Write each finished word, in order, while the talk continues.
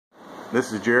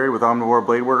This is Jerry with Omnivore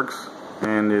Blade Works,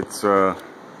 and it's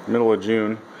middle of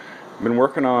June. I've been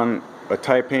working on a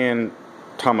Taipan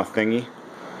tomathingy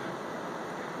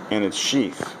and its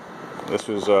sheath. This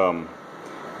was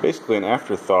basically an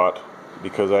afterthought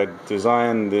because I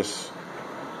designed this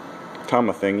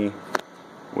tomathingy,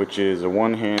 which is a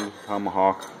one-hand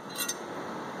tomahawk,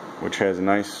 which has a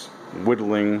nice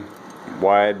whittling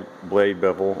wide blade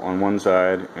bevel on one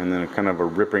side and then kind of a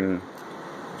ripping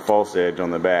false edge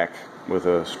on the back with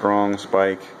a strong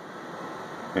spike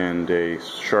and a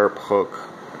sharp hook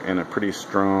and a pretty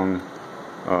strong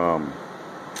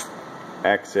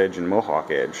axe edge and mohawk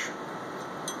edge.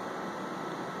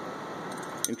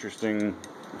 Interesting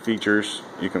features.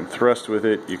 You can thrust with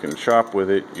it, you can chop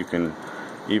with it, you can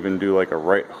even do like a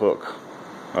right hook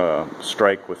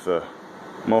strike with the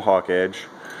mohawk edge,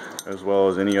 as well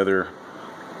as any other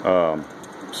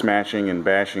smashing and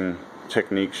bashing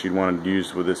techniques you'd want to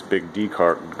use with this big D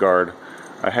guard.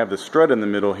 I have the strut in the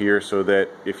middle here so that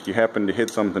if you happen to hit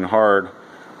something hard,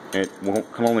 it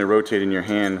can only rotate in your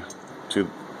hand to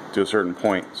a certain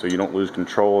point, so you don't lose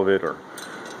control of it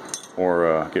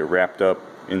or get wrapped up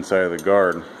inside of the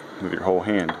guard with your whole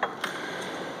hand.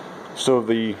 So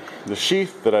the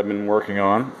sheath that I've been working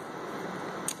on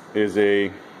is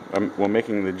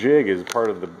making the jig is part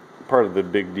of the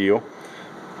big deal.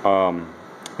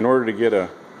 In order to get a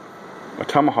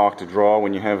tomahawk to draw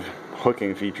when you have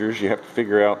hooking features, you have to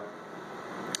figure out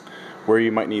where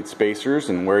you might need spacers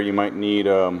and where you might need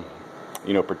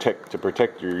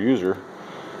protect your user,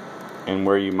 and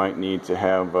where you might need to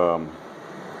have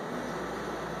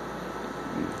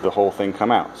the whole thing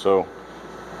come out. So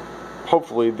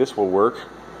hopefully this will work.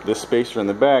 This spacer in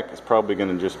the back is probably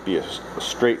going to just be a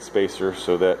straight spacer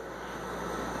so that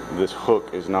this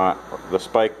hook is not, the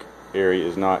spike area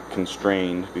is not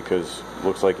constrained, because it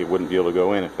looks like it wouldn't be able to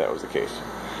go in if that was the case.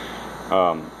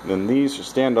 Then these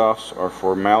standoffs are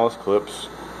for malice clips,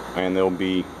 and they'll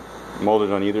be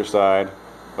molded on either side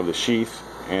of the sheath,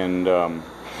 and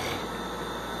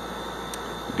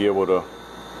be able to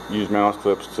use malice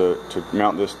clips to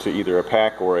mount this to either a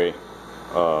pack or a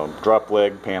drop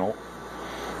leg panel,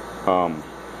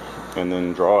 and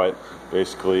then draw it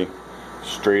basically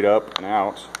straight up and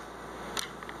out,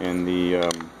 and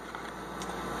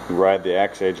ride the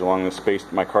axe edge along the space,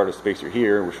 my micarta spacer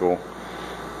here, which will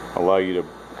allow you to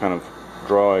kind of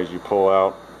draw as you pull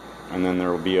out, and then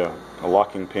there will be a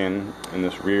locking pin in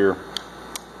this rear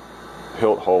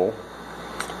hilt hole,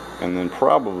 and then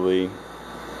probably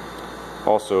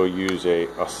also use a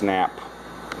snap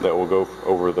that will go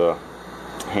over the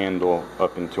handle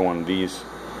up into one of these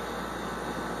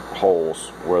holes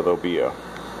where there'll be a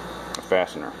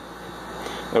fastener.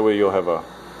 That way you'll have a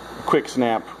quick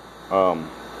snap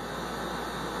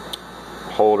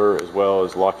holder as well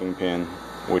as locking pin,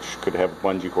 which could have a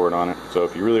bungee cord on it. So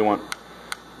if you really want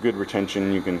good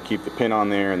retention, you can keep the pin on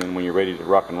there, and then when you're ready to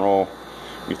rock and roll,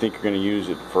 you think you're going to use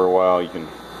it for a while, you can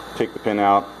take the pin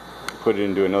out, put it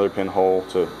into another pin hole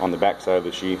on the back side of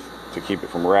the sheath to keep it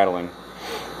from rattling,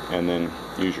 and then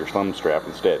use your thumb strap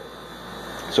instead.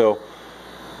 So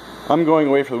I'm going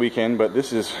away for the weekend, but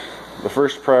this is the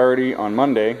first priority on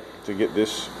Monday to get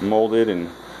this molded and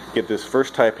get this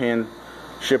first Taipan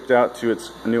shipped out to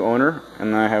its new owner,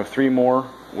 and I have 3 more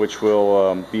which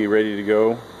will be ready to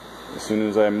go as soon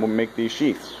as I make these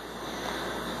sheaths.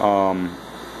 And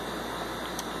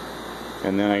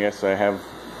then I guess I have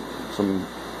some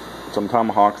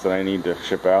tomahawks that I need to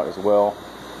ship out as well.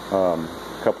 A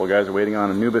couple of guys are waiting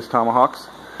on Anubis tomahawks.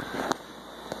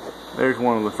 There's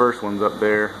one of the first ones up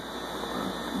there,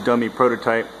 dummy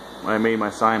prototype I made my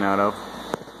sign out of.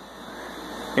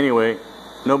 Anyway,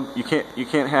 no, you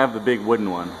can't have the big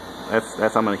wooden one.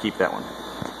 That's I'm gonna keep that one.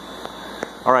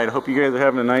 All right, I hope you guys are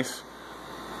having a nice,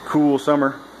 cool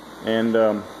summer, and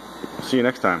see you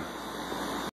next time.